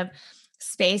sort of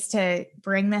space to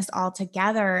bring this all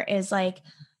together, is like,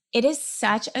 it is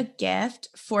such a gift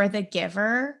for the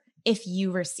giver if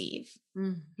you receive.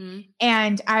 Mm-hmm.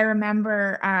 And I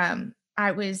remember,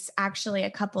 I was actually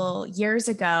a couple years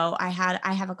ago, I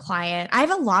have a client. I have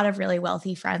a lot of really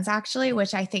wealthy friends actually,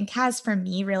 which I think has for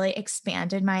me really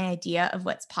expanded my idea of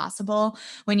what's possible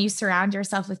when you surround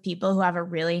yourself with people who have a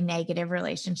really negative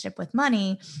relationship with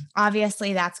money.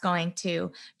 Obviously that's going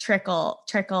to trickle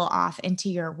off into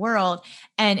your world.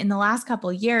 And in the last couple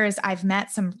of years, I've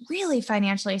met some really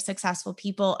financially successful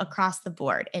people across the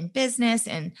board in business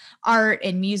and art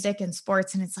and music and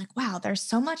sports. And it's like, wow, there's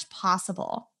so much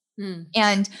possible.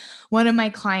 And one of my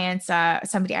clients,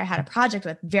 somebody I had a project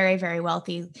with, very, very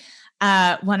wealthy,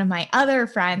 one of my other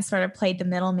friends sort of played the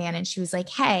middleman, and she was like,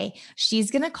 hey,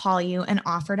 she's going to call you and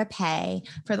offer to pay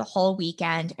for the whole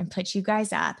weekend and put you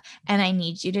guys up. And I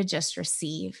need you to just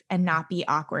receive and not be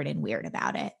awkward and weird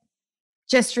about it.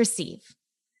 Just receive.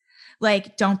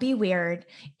 Like, don't be weird.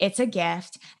 It's a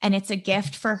gift, and it's a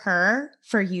gift for her,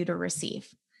 for you to receive.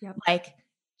 Yep. Like,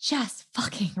 just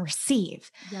fucking receive.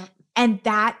 Yep. And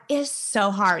that is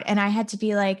so hard. And I had to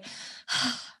be like,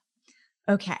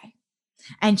 okay.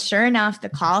 And sure enough, the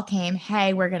call came,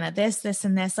 hey, we're going to this,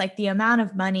 and this. Like, the amount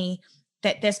of money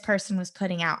that this person was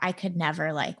putting out, I could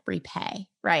never like repay.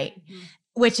 Right. Mm-hmm.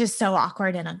 Which is so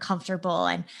awkward and uncomfortable.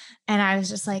 And I was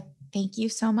just like, thank you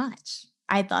so much.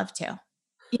 I'd love to,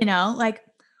 like,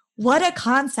 what a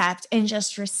concept in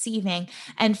just receiving.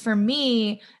 And for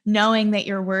me, knowing that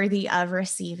you're worthy of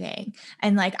receiving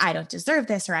and like, I don't deserve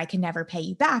this, or I can never pay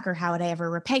you back, or how would I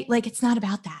ever repay? Like, it's not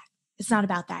about that. It's not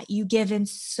about that. You give in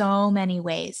so many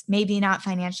ways, maybe not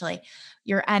financially,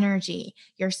 your energy,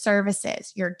 your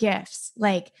services, your gifts.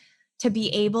 Like, to be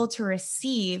able to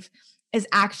receive is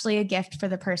actually a gift for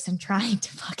the person trying to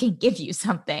fucking give you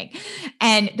something.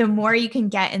 And the more you can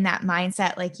get in that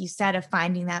mindset, like you said, of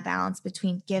finding that balance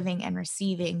between giving and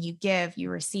receiving, you give, you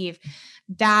receive,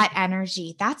 that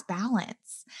energy, that's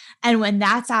balance. And when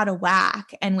that's out of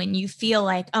whack, and when you feel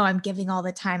like, oh, I'm giving all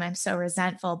the time, I'm so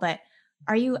resentful, but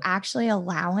are you actually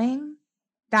allowing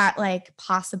that like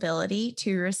possibility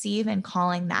to receive and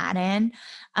calling that in?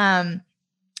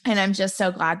 And I'm just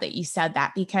so glad that you said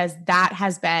that, because that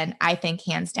has been, I think,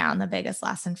 hands down the biggest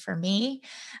lesson for me.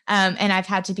 And I've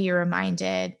had to be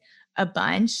reminded a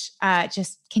bunch.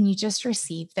 Can you just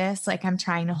receive this? Like, I'm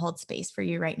trying to hold space for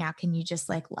you right now. Can you just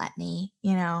like, let me,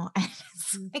 And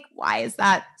it's like, why is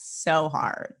that so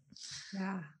hard?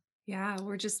 Yeah. Yeah.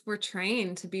 We're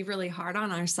trained to be really hard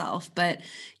on ourselves. But,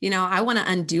 I want to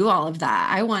undo all of that.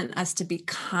 I want us to be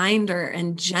kinder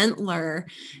and gentler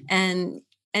and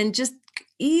just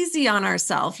easy on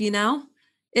ourselves.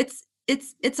 It's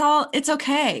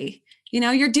okay.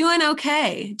 You're doing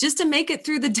okay just to make it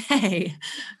through the day.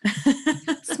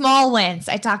 Small wins.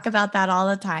 I talk about that all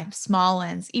the time. Small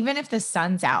wins. Even if the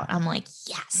sun's out, I'm like,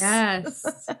 yes. Yes.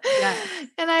 Yes.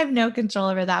 And I have no control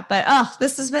over that. But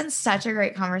this has been such a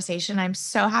great conversation. I'm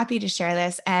so happy to share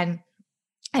this. And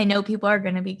I know people are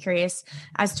going to be curious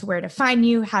as to where to find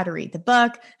you, how to read the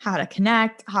book, how to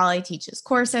connect. Holly teaches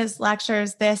courses,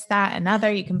 lectures, this, that, and other.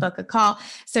 You can book a call.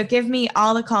 So give me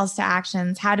all the calls to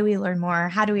actions. How do we learn more?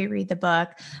 How do we read the book?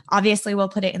 Obviously, we'll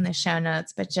put it in the show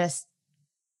notes, but just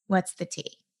what's the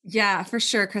tea? Yeah, for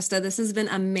sure, Krista. This has been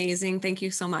amazing. Thank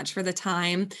you so much for the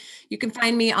time. You can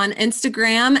find me on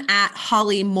Instagram at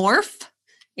HollyMorph,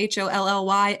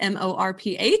 HOLLYMORPH,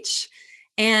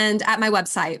 and at my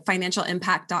website,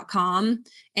 financialimpact.com.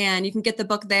 And you can get the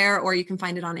book there or you can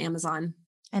find it on Amazon.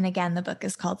 And again, the book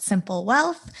is called Simple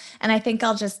Wealth. And I think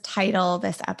I'll just title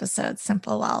this episode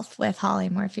Simple Wealth with Holly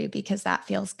Morphew because that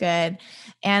feels good.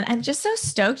 And I'm just so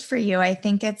stoked for you. I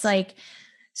think it's like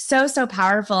so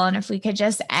powerful. And if we could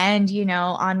just end,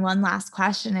 on one last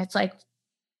question, it's like,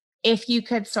 if you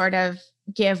could sort of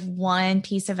give one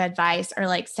piece of advice or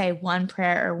like say one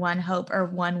prayer or one hope or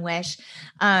one wish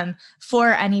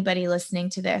for anybody listening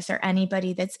to this or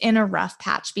anybody that's in a rough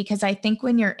patch, because I think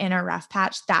when you're in a rough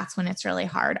patch, that's when it's really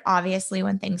hard. Obviously,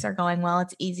 when things are going well,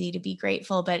 it's easy to be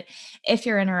grateful. But if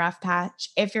you're in a rough patch,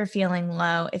 if you're feeling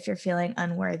low, if you're feeling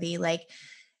unworthy, like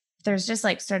there's just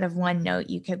like sort of one note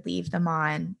you could leave them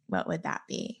on, what would that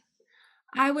be?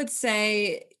 I would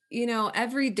say,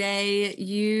 every day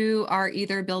you are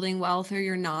either building wealth or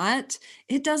you're not.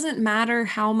 It doesn't matter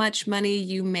how much money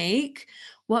you make.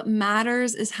 What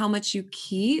matters is how much you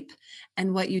keep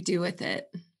and what you do with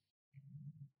it.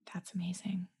 That's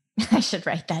amazing. I should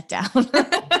write that down.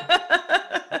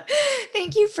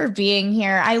 Thank you for being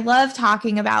here. I love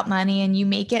talking about money and you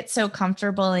make it so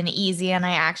comfortable and easy. And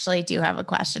I actually do have a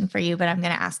question for you, but I'm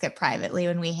going to ask it privately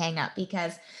when we hang up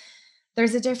because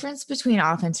there's a difference between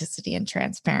authenticity and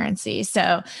transparency.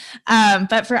 So,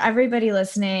 but for everybody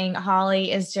listening,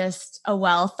 Holly is just a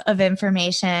wealth of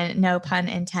information, no pun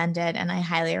intended. And I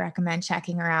highly recommend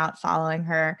checking her out, following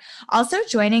her, also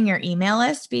joining your email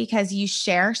list because you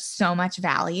share so much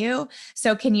value.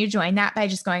 So can you join that by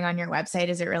just going on your website?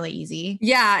 Is it really easy?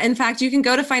 Yeah. In fact, you can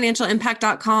go to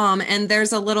financialimpact.com and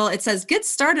there's it says, get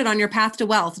started on your path to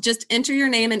wealth. Just enter your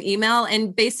name and email.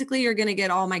 And basically you're going to get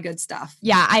all my good stuff.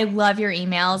 Yeah. I love your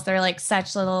emails. They're like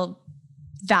such little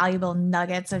valuable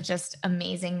nuggets of just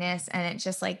amazingness. And it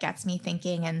just like gets me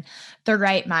thinking and the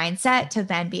right mindset to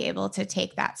then be able to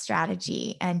take that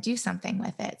strategy and do something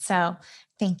with it. So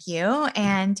thank you.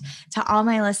 And to all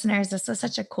my listeners, this was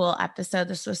such a cool episode.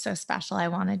 This was so special. I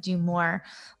want to do more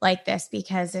like this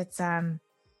because it's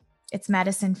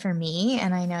medicine for me.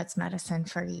 And I know it's medicine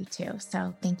for you too.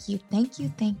 So thank you.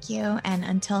 And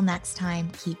until next time,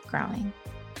 keep growing.